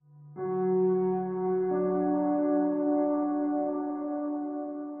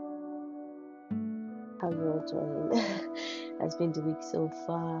How's you all doing? Has been the week so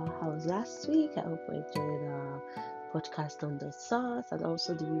far? How was last week? I hope you enjoyed our podcast on the SARS and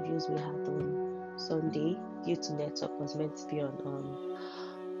also the reviews we had on Sunday. Due to network was meant to be on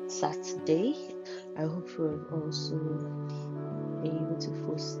Saturday. I hope you've also been able to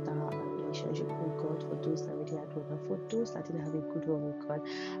foster a relationship with God for those that already had one, and for those that didn't have a good one with God,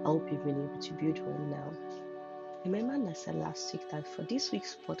 I hope you've been able to build one now. Remember, I said last week that for this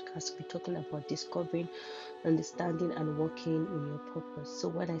week's podcast, we're talking about discovering, understanding, and working in your purpose. So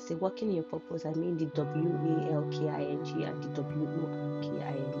when I say working in your purpose, I mean the WALKING and the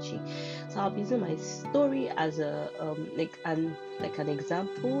WORKING. So I'll be using my story as a like an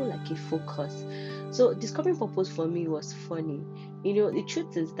example, like a focus. So discovering purpose for me was funny. The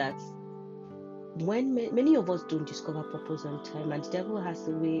truth is that when many of us don't discover purpose on time, and the devil has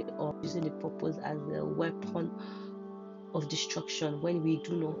a way of using the purpose as a weapon of destruction when we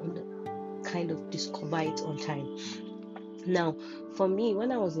do not kind of discover it on time. Now, for me,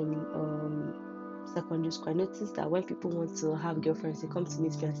 when I was in secondary school, I noticed that when people want to have girlfriends, they come to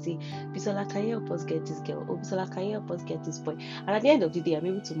meet me and say, Bisola, can you help us get this girl? Oh, Bisola, can you help us get this boy? And at the end of the day, I'm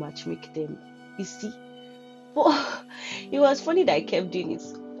able to matchmake them. You see? But it was funny that I kept doing it.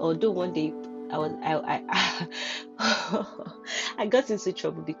 Although one day I got into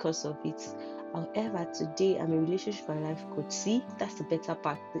trouble because of it. However, today I'm in a relationship and life coach. See, that's the better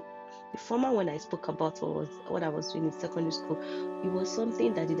part. The former one I spoke about was what I was doing in secondary school. It was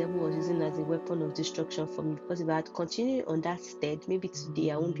something that the devil was using as a weapon of destruction for me, because if I had continued on that stead, maybe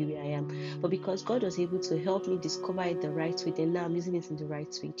today I won't be where I am. But because God was able to help me discover it the right way, then now I'm using it in the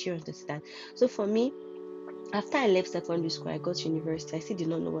right way. Do you understand? So for me, after I left secondary school, I got to university. I still did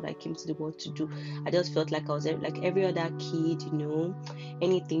not know what I came to the world to do. I just felt like I was like every other kid,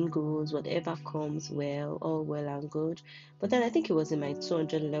 anything goes, whatever comes, well, all well and good. But then I think it was in my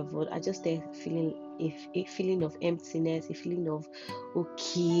 200 level. I just started feeling a feeling of emptiness, a feeling of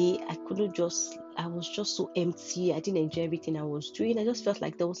okay. I was just so empty. I didn't enjoy everything I was doing. I just felt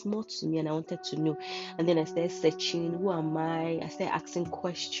like there was more to me and I wanted to know. And then I started searching, who am I? I started asking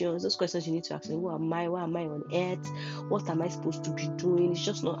questions. Those questions you need to ask me, who am I? Why am I on earth? What am I supposed to be doing? It's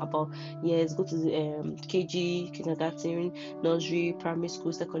just not about, yes, go to the KG, kindergarten, nursery, primary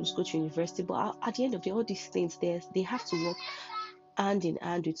school, secondary school, to university. But at the end of the day, all these things, they have to work hand in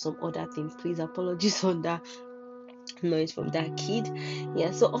hand with some other things. Please, apologies on that noise from that kid.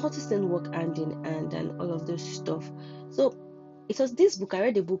 Yeah, so all these things work hand in hand and all of this stuff. So it was this book. I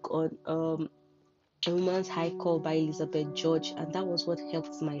read a book on A Woman's High Call by Elizabeth George, and that was what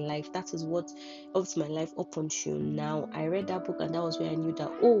helped my life. That is what helped my life up until now. I read that book, and that was where I knew that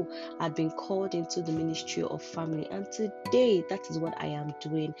I'd been called into the ministry of family, and today that is what I am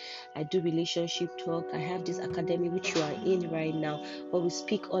doing. I do relationship talk. I have this academy which you are in right now, where we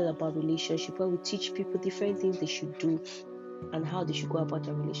speak all about relationship, where we teach people different things they should do and how they should go about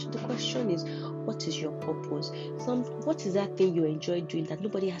a relationship. The question is, what is your purpose? What is that thing you enjoy doing that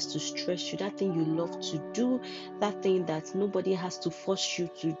nobody has to stress you? That thing you love to do, that thing that nobody has to force you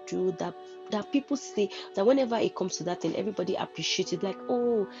to do, that people say that whenever it comes to that thing, everybody appreciates it. Like,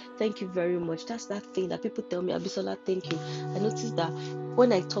 oh, thank you very much. That's that thing that people tell me, Abisola, thank you. I noticed that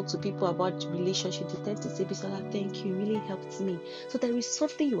when I talk to people about relationship, they tend to say, Bisola, thank you, really helped me. So there is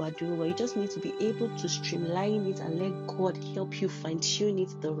something you are doing where you just need to be able to streamline it and let God help you fine-tune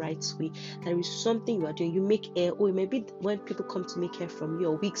it the right way. There is something you are doing. You make hair. It may be when people come to make hair from you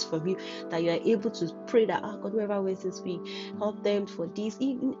or wigs from you, that you are able to pray that, God, whoever wears this wig, help them for this.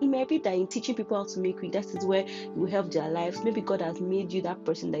 It may be that in teaching people how to make wig, that is where you help their lives. Maybe God has made you that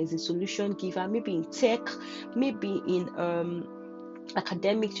person that is a solution giver. Maybe in tech, maybe in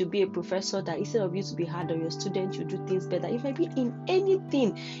academic, to be a professor, that instead of you to be hard on your students, you do things better. It might be in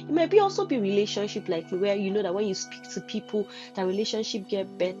anything. It might be also be relationship, like where you know that when you speak to people, that relationship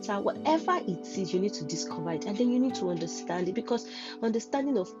get better. Whatever it is, you need to discover it, and then you need to understand it, because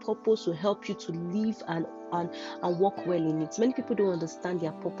understanding of purpose will help you to live and work well in it. Many people don't understand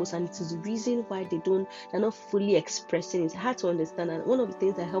their purpose, and it is the reason why they're not fully expressing it. It's hard to understand, and one of the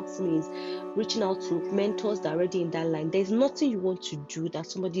things that helps me is reaching out to mentors that are already in that line. There's nothing you want to do that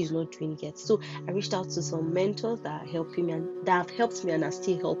somebody is not doing yet. So I reached out to some mentors that are helping me and that have helped me and are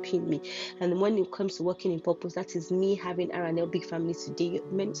still helping me. And when it comes to working in purpose, that is me having R&L Big Family today.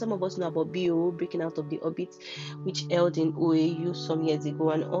 Some of us know about BO, Breaking Out of the Orbit, which held in OAU some years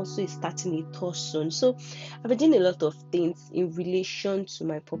ago, and also is starting a tour soon. So I've been doing a lot of things in relation to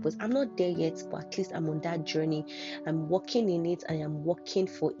my purpose. I'm not there yet, but at least I'm on that journey. I'm working in it and I'm working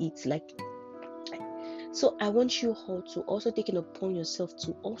for it. So I want you all to also take it upon yourself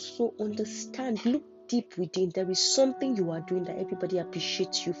to also understand, look deep within, there is something you are doing that everybody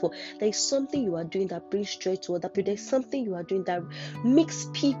appreciates you for. There is something you are doing that brings joy to other people. There is something you are doing that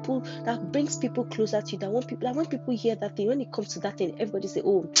brings people closer to you. That when people hear that thing, when it comes to that thing, everybody say,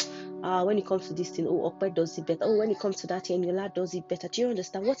 oh, when it comes to this thing, oh, Okpe does it better. Oh, when it comes to that thing, Yola does it better. Do you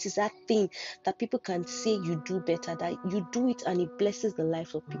understand? What is that thing that people can say you do better, that you do it and it blesses the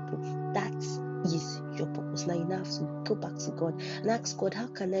lives of people? That is your purpose. Now you have to go back to God and ask God, how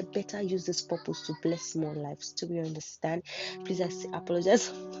can I better use this purpose to bless more lives? Do you understand? Please, I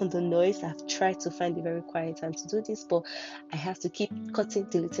apologize for the noise. I've tried to find a very quiet time to do this, but I have to keep cutting,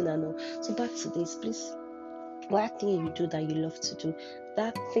 deleting, and all. So back to this, please. What thing you do that you love to do,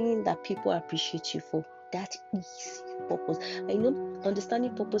 that thing that people appreciate you for, that is your purpose. I know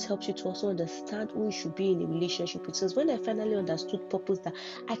understanding purpose helps you to also understand who you should be in a relationship with. Because when I finally understood purpose, that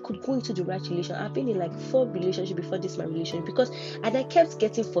I could go into the right relation. I've been in like 4 relationships before this my relationship, and I kept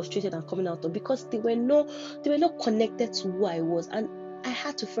getting frustrated and coming out of, because they were not connected to who I was, and I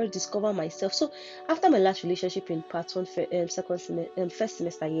had to first discover myself. So after my last relationship in part one, first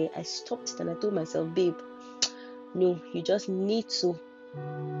semester year, I stopped it and I told myself, babe, no, you just need to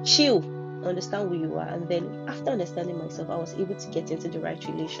chill, understand who you are. And then after understanding myself, I was able to get into the right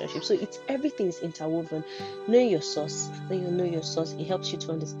relationship. So everything is interwoven. Knowing your source, when you know your source, it helps you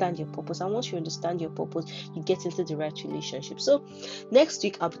to understand your purpose. And once you understand your purpose, you get into the right relationship. So next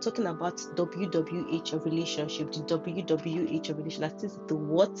week I'll be talking about WWH of relationship. The WWH of relationship, that is the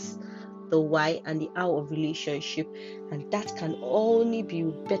what, the why, and the how of relationship. And that can only be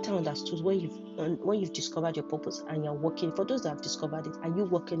better understood when you've discovered your purpose and you're working. For those that have discovered it, are you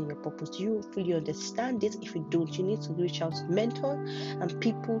working in your purpose? Do you fully understand it? If you don't, you need to reach out to mentors and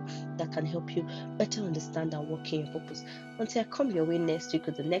people that can help you better understand and work in your purpose. Until I come your way next week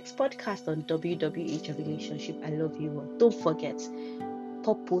with the next podcast on WWH of relationship, I love you all. Don't forget,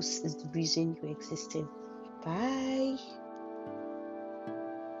 purpose is the reason you're existing. Bye.